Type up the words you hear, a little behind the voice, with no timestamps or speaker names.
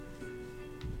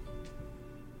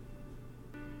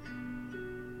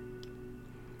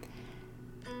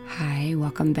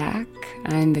welcome back.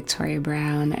 I'm Victoria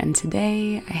Brown, and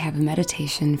today I have a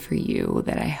meditation for you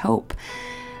that I hope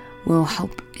will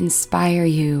help inspire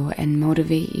you and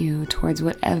motivate you towards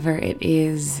whatever it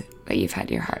is that you've had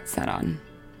your heart set on.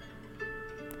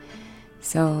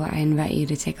 So I invite you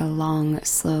to take a long,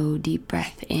 slow, deep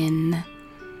breath in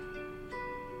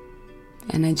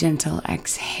and a gentle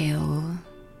exhale.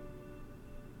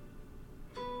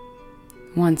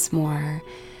 Once more,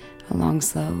 a long,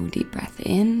 slow, deep breath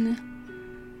in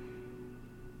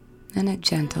and a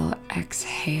gentle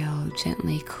exhale,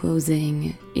 gently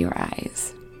closing your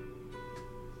eyes.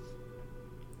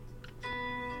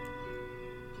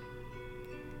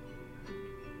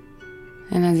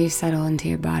 And as you settle into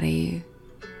your body,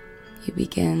 you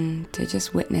begin to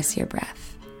just witness your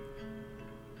breath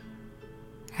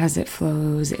as it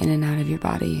flows in and out of your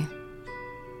body,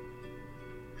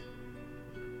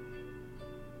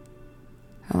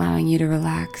 allowing you to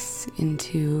relax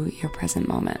into your present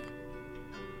moment,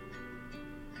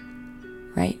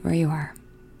 right where you are.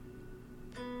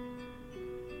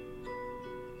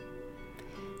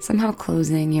 Somehow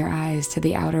closing your eyes to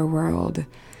the outer world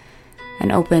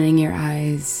and opening your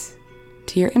eyes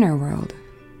to your inner world.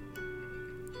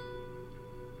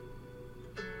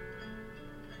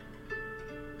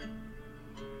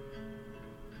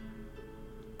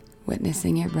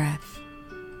 Witnessing your breath.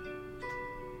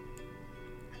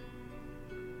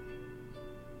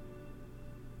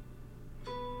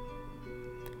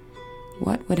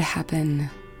 What would happen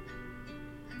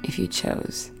if you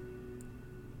chose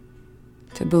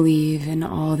to believe in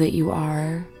all that you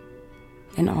are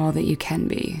and all that you can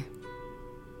be?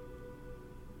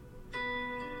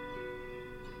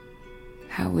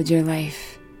 How would your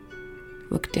life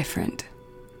look different?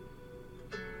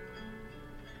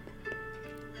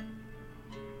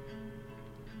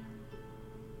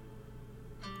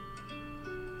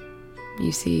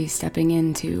 You see, stepping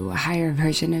into a higher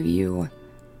version of you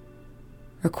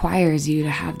requires you to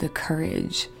have the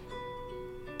courage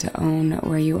to own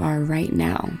where you are right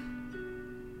now,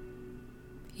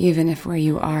 even if where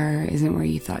you are isn't where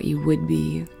you thought you would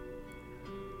be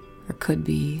or could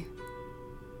be.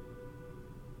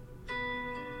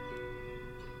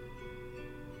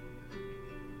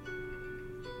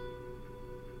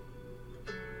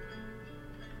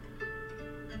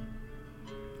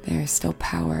 There is still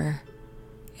power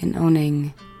in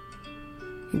owning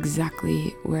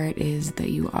exactly where it is that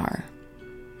you are.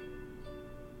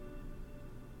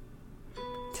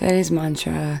 Today's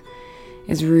mantra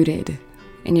is rooted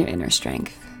in your inner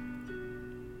strength.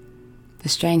 The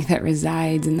strength that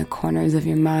resides in the corners of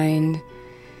your mind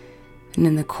and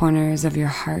in the corners of your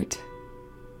heart.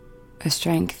 A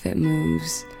strength that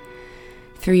moves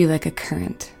through you like a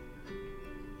current,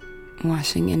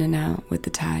 washing in and out with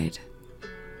the tide.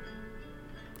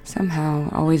 Somehow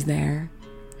always there,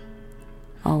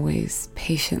 always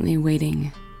patiently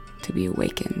waiting to be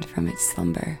awakened from its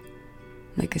slumber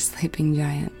like a sleeping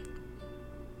giant.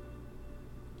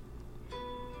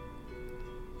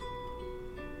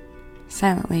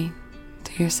 Silently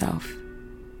to yourself,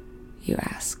 you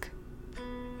ask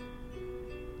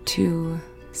 2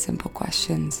 simple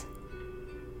questions.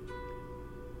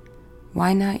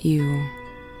 Why not you?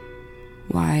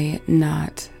 Why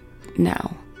not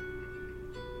now?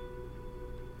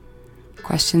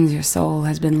 Questions your soul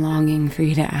has been longing for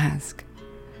you to ask.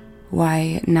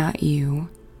 Why not you?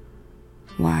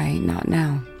 Why not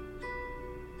now?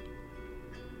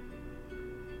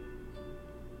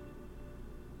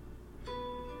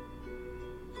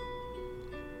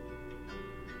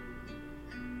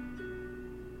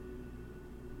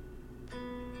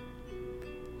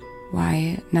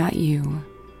 Why not you?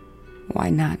 Why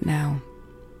not now?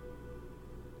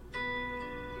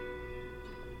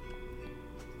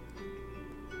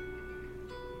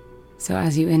 So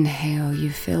as you inhale, you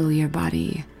fill your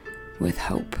body with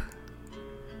hope.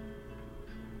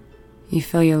 You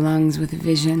fill your lungs with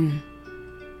vision.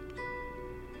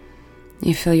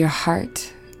 You fill your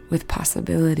heart with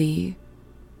possibility.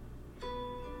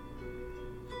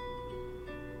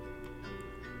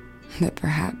 That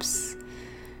perhaps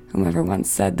whomever once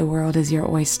said the world is your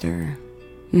oyster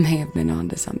may have been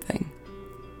onto something.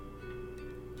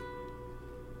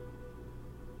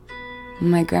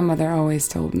 My grandmother always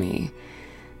told me,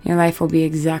 your life will be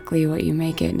exactly what you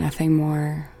make it, nothing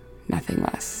more, nothing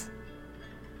less.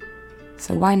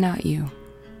 So why not you?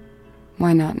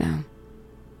 Why not now?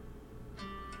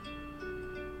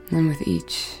 And with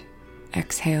each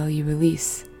exhale, you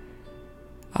release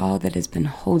all that has been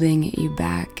holding you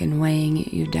back and weighing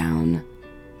you down.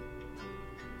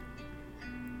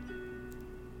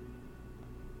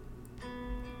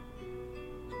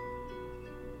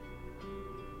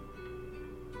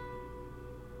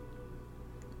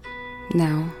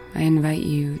 Now, I invite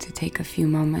you to take a few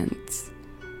moments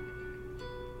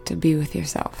to be with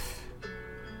yourself,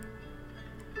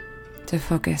 to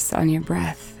focus on your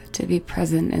breath, to be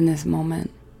present in this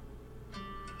moment.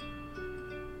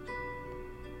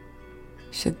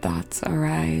 Should thoughts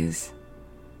arise,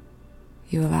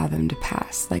 you allow them to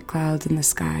pass like clouds in the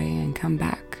sky and come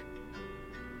back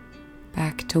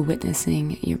to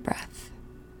witnessing your breath.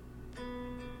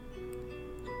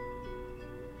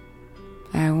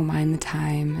 I will mind the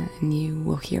time and you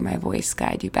will hear my voice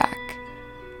guide you back.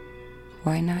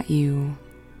 Why not you?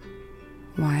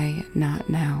 Why not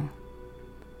now?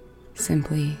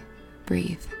 Simply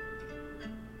breathe.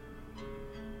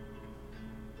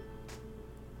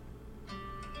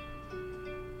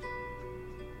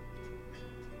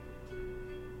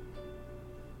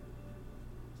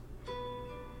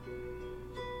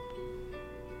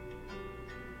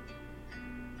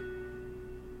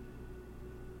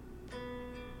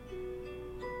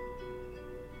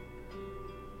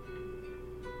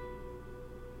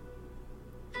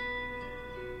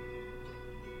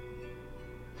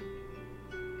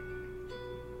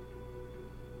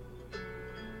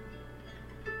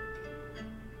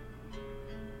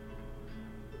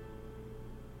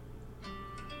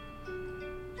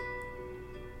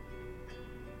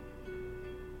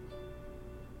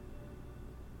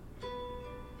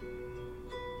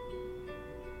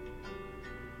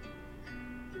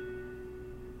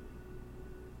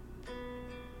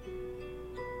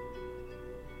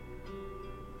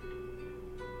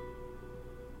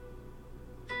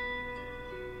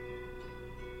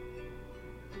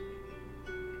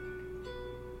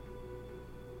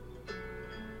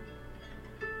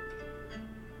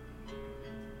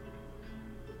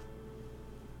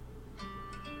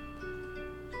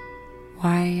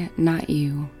 Why not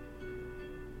you?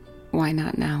 Why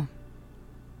not now?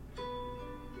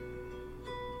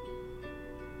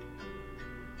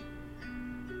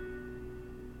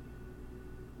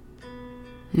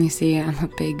 You see, I'm a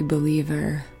big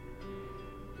believer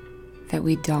that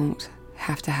we don't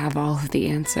have to have all of the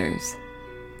answers.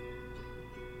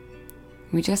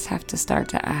 We just have to start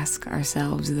to ask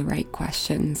ourselves the right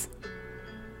questions.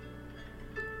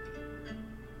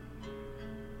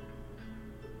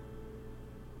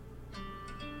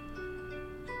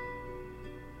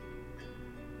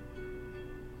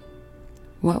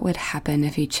 What would happen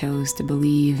if you chose to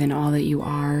believe in all that you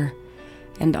are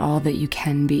and all that you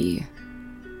can be?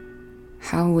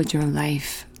 How would your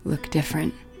life look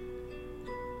different?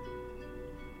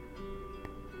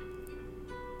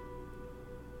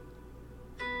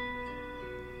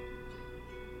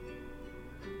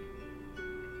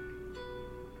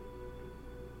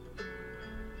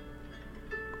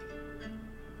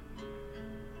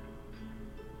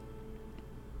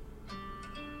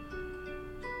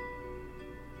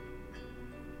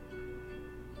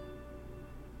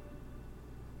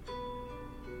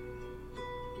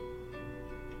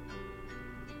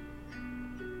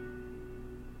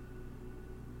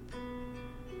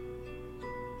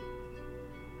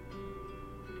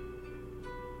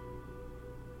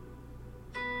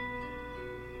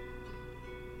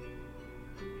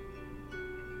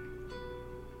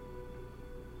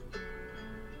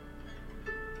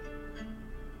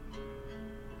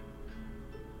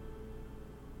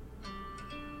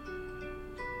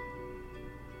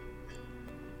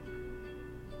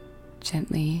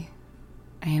 Gently,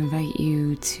 I invite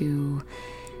you to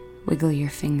wiggle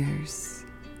your fingers,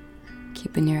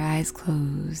 keeping your eyes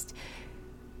closed.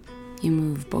 You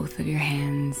move both of your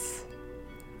hands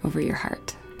over your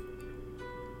heart.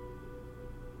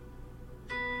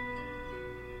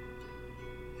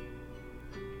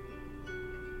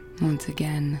 Once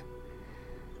again,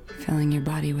 filling your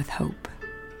body with hope,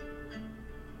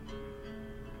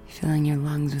 filling your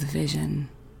lungs with vision,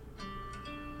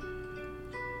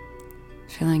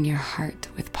 filling your heart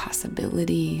with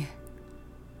possibility,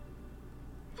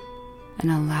 and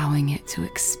allowing it to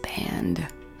expand.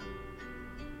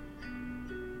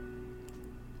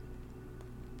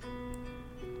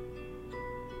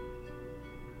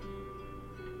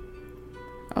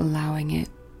 Allowing it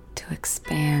to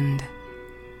expand.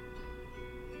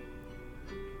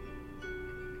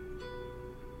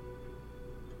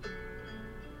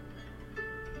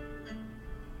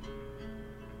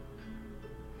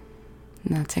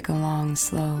 Now take a long,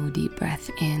 slow, deep breath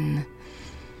in.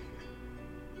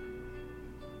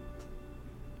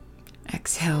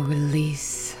 Exhale,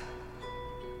 release.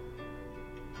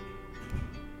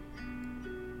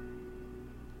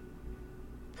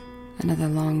 Another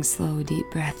long, slow, deep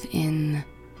breath in.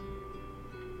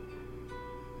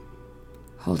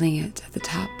 Holding it at the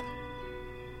top.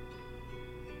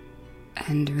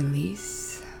 and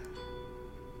release.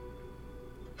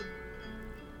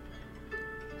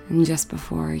 And just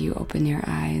before you open your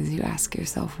eyes, you ask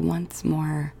yourself once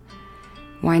more,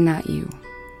 why not you?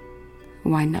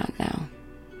 Why not now?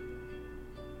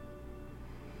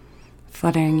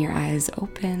 Fluttering your eyes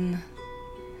open.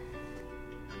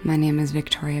 My name is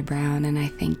Victoria Brown, and I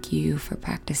thank you for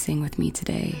practicing with me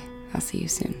today. I'll see you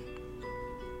soon.